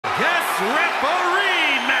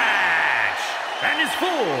referee match and is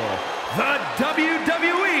for the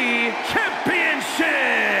WWE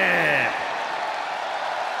Championship.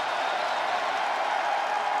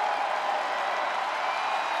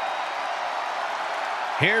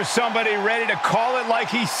 Here's somebody ready to call it like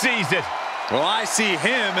he sees it. Well, I see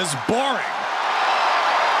him as boring.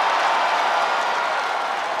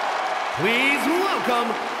 Please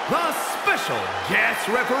welcome the special guest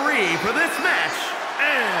referee for this match,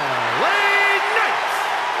 LA Knight.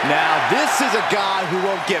 Now, this is a guy who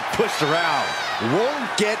won't get pushed around, won't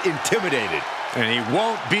get intimidated. And he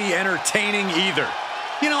won't be entertaining either.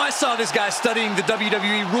 You know, I saw this guy studying the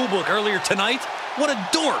WWE rulebook earlier tonight. What a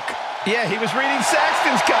dork. Yeah, he was reading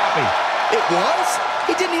Saxton's copy. It was?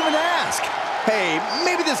 He didn't even ask. Hey,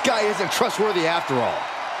 maybe this guy isn't trustworthy after all.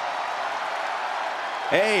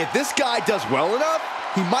 Hey, if this guy does well enough,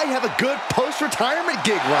 he might have a good post-retirement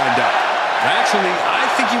gig lined up. Actually, I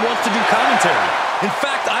think he wants to do commentary. In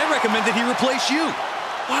fact, I recommend that he replace you.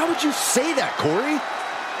 Why would you say that, Corey?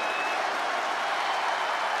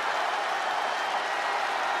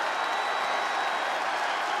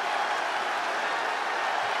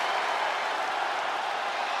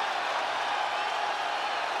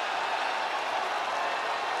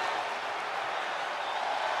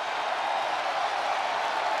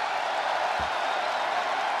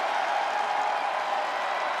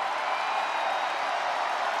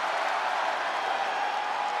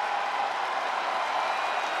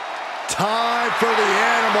 Time for the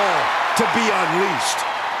animal to be unleashed.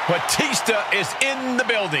 Batista is in the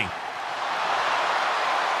building.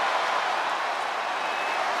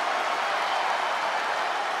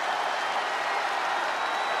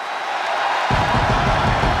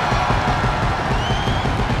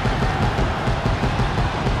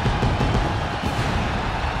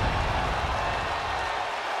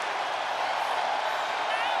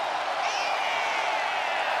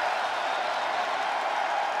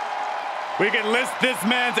 We can list this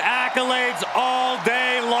man's accolades all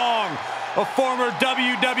day long. A former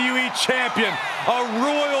WWE champion, a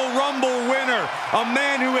Royal Rumble winner, a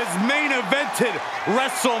man who has main evented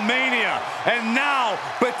WrestleMania. And now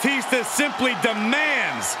Batista simply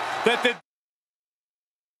demands that the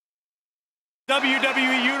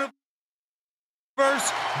WWE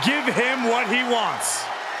Universe give him what he wants.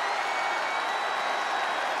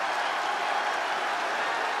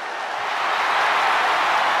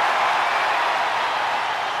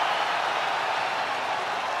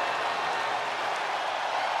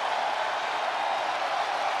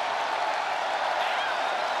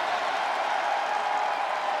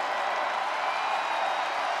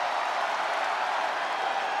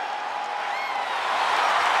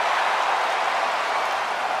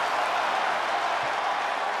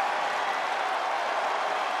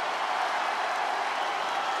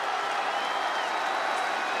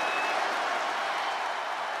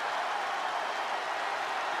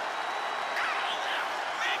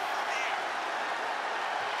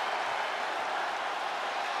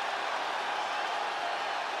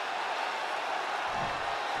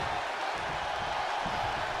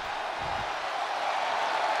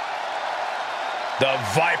 The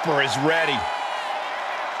Viper is ready.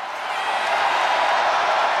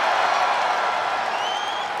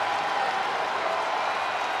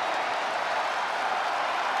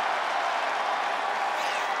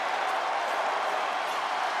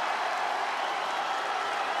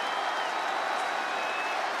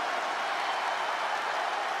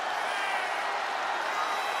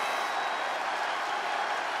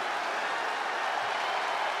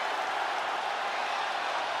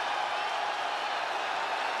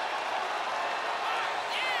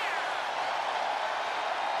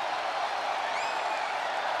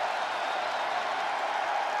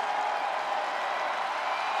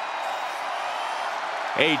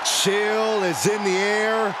 A chill is in the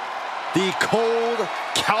air. The cold,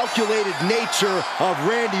 calculated nature of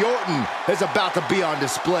Randy Orton is about to be on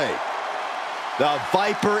display. The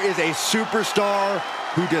Viper is a superstar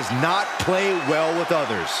who does not play well with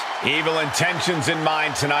others. Evil intentions in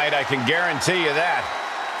mind tonight, I can guarantee you that.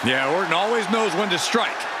 Yeah, Orton always knows when to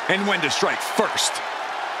strike, and when to strike first.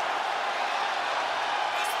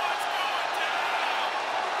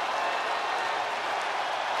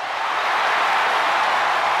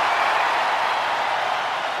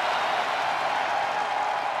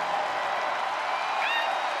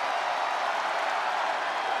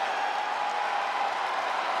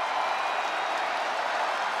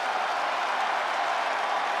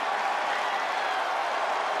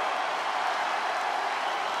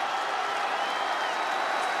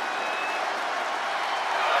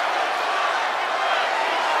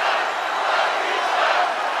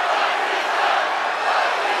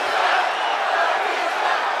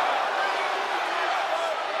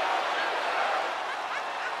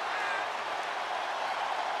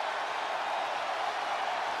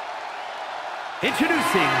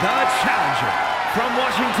 Introducing the challenger from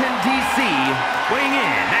Washington, D.C., weighing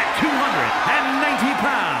in at 290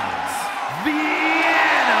 pounds, the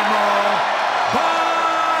Animal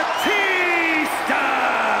Batista!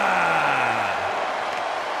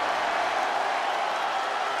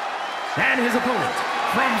 And his opponent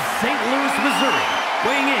from St. Louis, Missouri,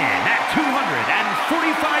 weighing in at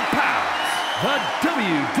 245 pounds, the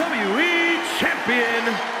WWE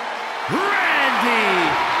Champion,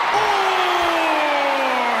 Randy Orton!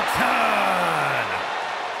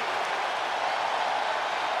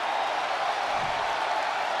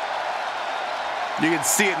 You can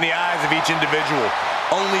see it in the eyes of each individual.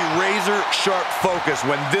 Only razor-sharp focus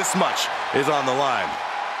when this much is on the line.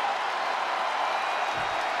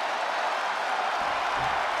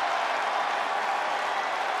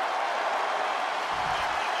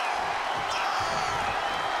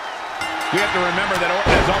 We have to remember that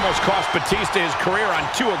Orton has almost cost Batista his career on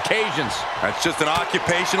 2 occasions. That's just an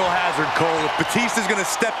occupational hazard, Cole. If Batista's going to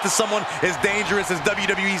step to someone as dangerous as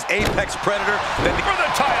WWE's Apex Predator, then For the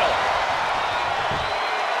title!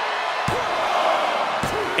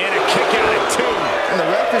 And a kick out at 2. And the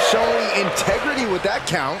ref is showing integrity with that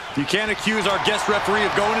count. You can't accuse our guest referee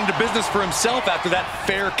of going into business for himself after that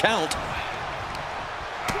fair count.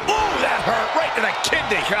 Ooh, that hurt right to the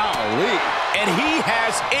kidney. Golly. And he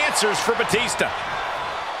has answers for Batista.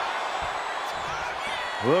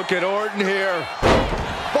 Look at Orton here.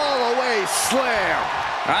 Fall away slam.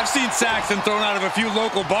 I've seen Saxton thrown out of a few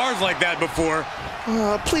local bars like that before.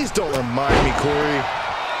 Please don't remind me, Corey.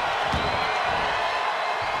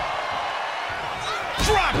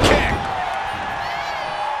 Drop kick.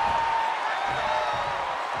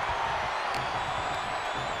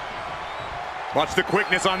 Watch the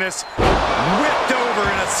quickness on this. Whipped over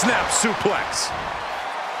in a snap suplex.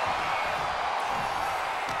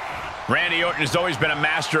 Randy Orton has always been a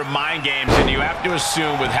master of mind games, and you have to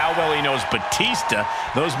assume with how well he knows Batista,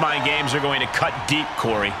 those mind games are going to cut deep,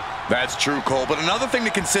 Corey. That's true, Cole. But another thing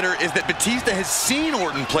to consider is that Batista has seen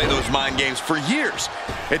Orton play those mind games for years.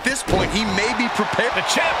 At this point, he may be prepared. The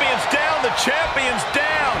champion's down. The champion's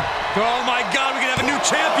down. Oh, my God, we can have a new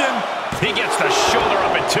champion. He gets the shoulder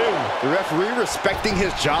up at 2. The referee respecting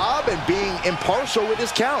his job and being impartial with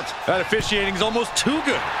his count. That officiating is almost too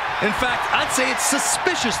good. In fact, I'd say it's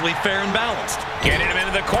suspiciously fair and balanced. Getting him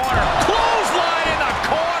into the corner. Clothesline in the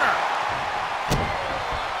corner.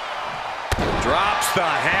 Drops the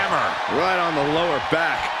hammer. Right on the lower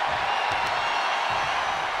back.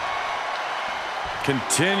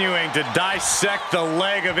 Continuing to dissect the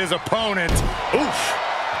leg of his opponent. Oof.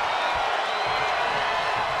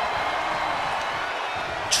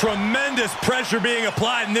 Tremendous pressure being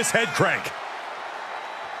applied in this head crank.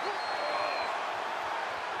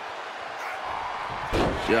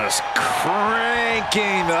 Just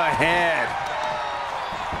cranking the head.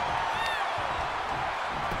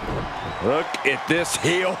 Look at this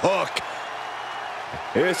heel hook.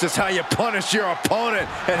 This is how you punish your opponent,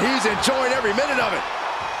 and he's enjoying every minute of it.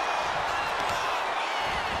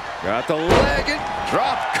 Got the leg and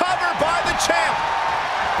drop. Cover by the champ.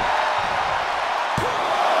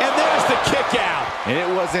 And there's the kick out. And it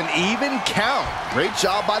was an even count. Great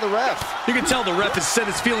job by the ref. You can tell the ref has set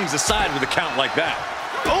his feelings aside with a count like that.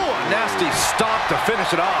 Oh, a nasty stop to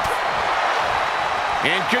finish it off.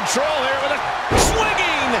 In control here with a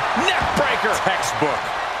swinging neck breaker. Textbook.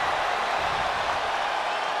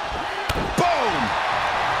 Boom.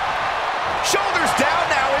 Shoulders down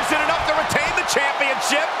now. Is it enough to retain the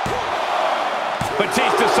championship?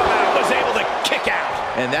 Batista somehow was able to kick out.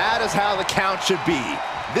 And that is how the count should be.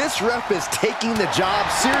 This ref is taking the job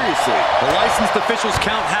seriously. The licensed official's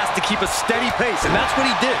count has to keep a steady pace, and that's what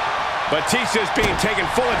he did. Batista is being taken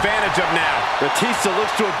full advantage of now. Batista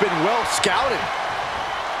looks to have been well scouted.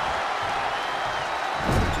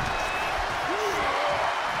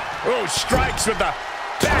 Oh, strikes with the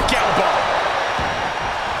back elbow.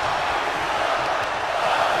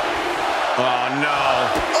 Oh, no.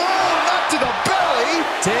 Oh, not to the belly.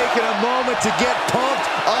 Taking a moment to get pumped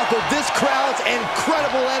off of this crowd's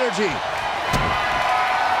incredible energy.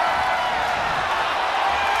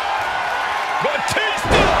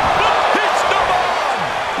 Batista! Batista on!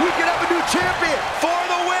 We can have a new champion. For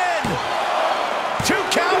the win! 2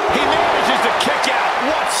 count. He manages to kick out.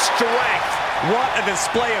 What strength! What a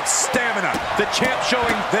display of stamina. The champ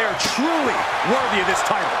showing they're truly worthy of this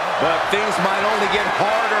title. But things might only get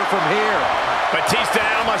harder from here. Batista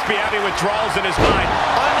now must be having withdrawals in his mind.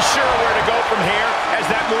 Unsure where to go from here, as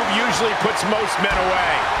that move usually puts most men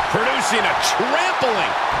away. Producing a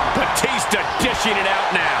trampling. Batista dishing it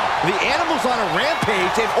out now. The Animal's on a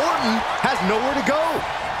rampage, and Orton has nowhere to go.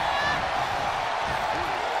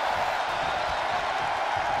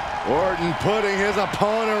 Orton putting his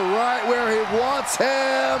opponent right where he wants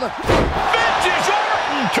him. Vintage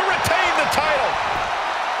Orton to retain the title.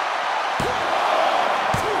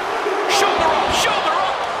 Shoulder up, shoulder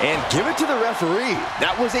up. And give it to the referee.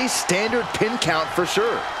 That was a standard pin count for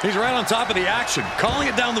sure. He's right on top of the action, calling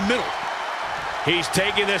it down the middle. He's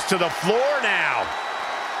taking this to the floor now.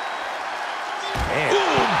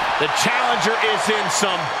 Boom! The challenger is in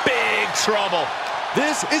some big trouble.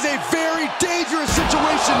 This is a very dangerous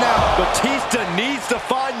situation now. Batista needs to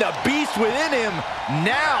find the beast within him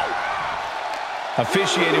now.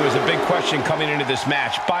 Officiating was a big question coming into this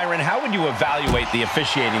match. Byron, how would you evaluate the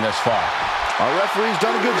officiating thus far? Our referee's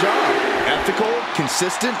done a good job. Ethical,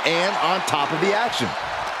 consistent, and on top of the action.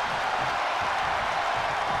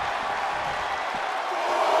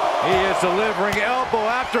 He is delivering elbow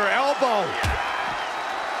after elbow.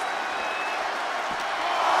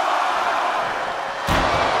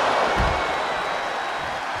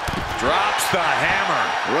 Drops the hammer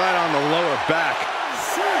right on the lower back.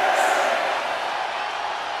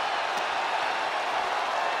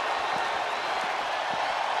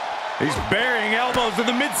 He's burying elbows in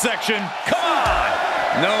the midsection. Come on!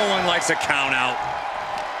 No one likes a count out.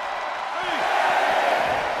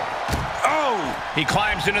 Oh! He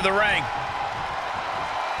climbs into the ring.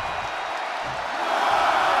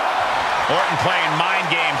 Orton playing mind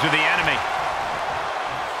games with the enemy.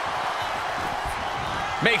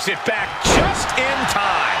 Makes it back just in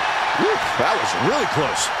time. Woo, that was really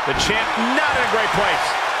close. The champ not in a great place.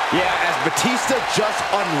 Yeah, as Batista just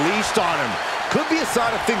unleashed on him. Could be a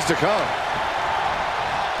sign of things to come.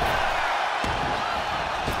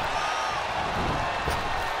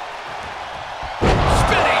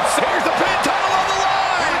 Spinning, here's the pin, title on the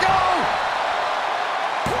line. Here we go.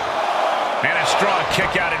 And a strong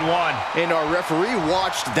kick out in one. And our referee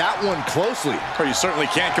watched that one closely. Well, you certainly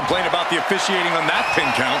can't complain about the officiating on that pin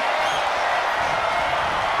count.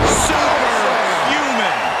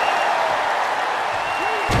 Superhuman.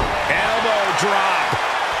 Elbow drop.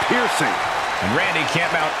 Piercing. And Randy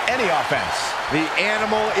can't mount any offense. The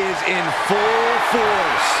animal is in full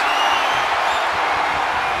force.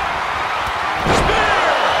 Spear!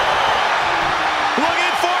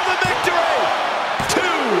 Looking for the victory.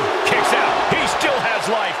 2 kicks out. He still has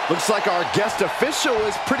life. Looks like our guest official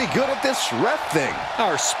is pretty good at this ref thing.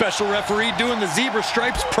 Our special referee doing the zebra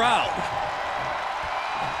stripes proud.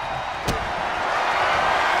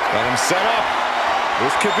 Let him set up.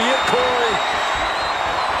 This could be it, Corey.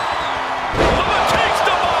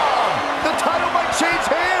 Batista bomb! The title might change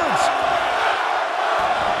hands.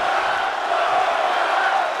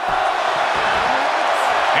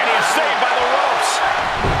 And he is saved by the ropes.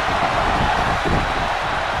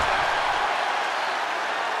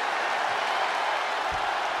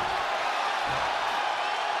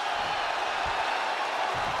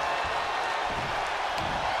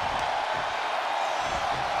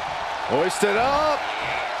 Hoisted up.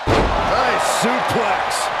 Nice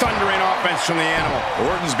suplex. Thundering offense from the animal.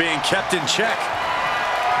 Orton's being kept in check.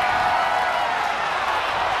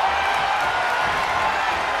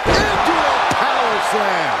 Into a power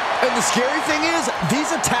slam. And the scary thing is,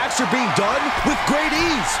 these attacks are being done with great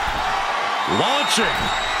ease. Launching.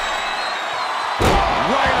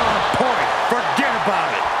 Right on point. Forget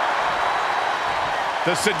about it.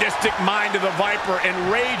 The sadistic mind of the Viper and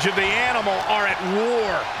rage of the animal are at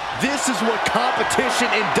war. This is what competition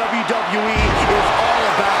in WWE is all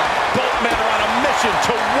about. Both men are on a mission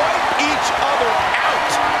to wipe each other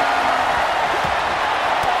out.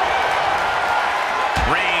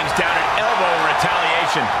 Reigns down an elbow in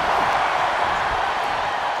retaliation.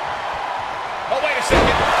 Oh, wait a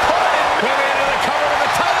second. Moving into the cover with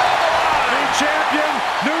the title on the line. New champion.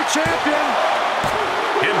 New champion.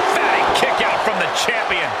 Emphatic kick out from the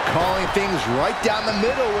champion. Calling things right down the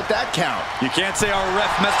middle with that count. You can't say our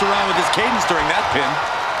ref messed around with his cadence during that pin.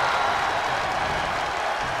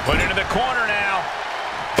 Put into the corner now.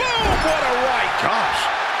 Boom! What a right. Gosh.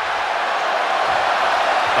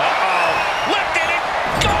 Uh-oh. Lifting it.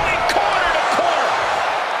 Going corner to corner.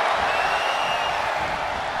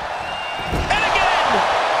 And again.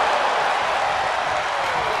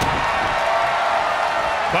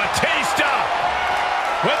 Batista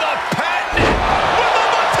with a patent. With a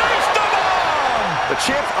Batista bomb. The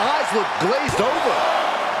champ's eyes look glazed over.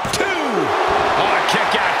 2. Oh,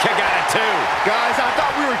 kick out at 2. Guys, I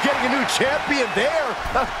thought we were getting a new champion there.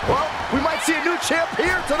 Well, we might see a new champ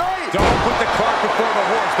here tonight. Don't put the cart before the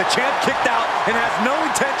horse. The champ kicked out and has no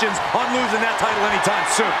intentions on losing that title anytime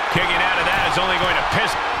soon. Kicking out of that is only going to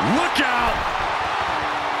piss. Look out!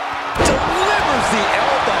 Delivers the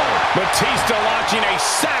elbow. Batista launching a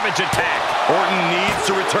savage attack. Orton needs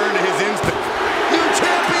to return to his instinct. New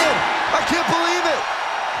champion.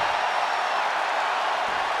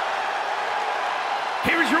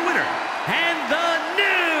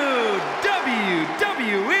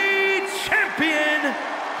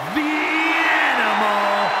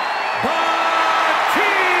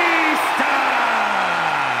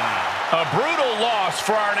 loss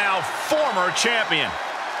for our now former champion.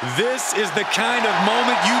 This is the kind of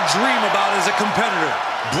moment you dream about as a competitor.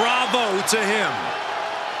 Bravo to him.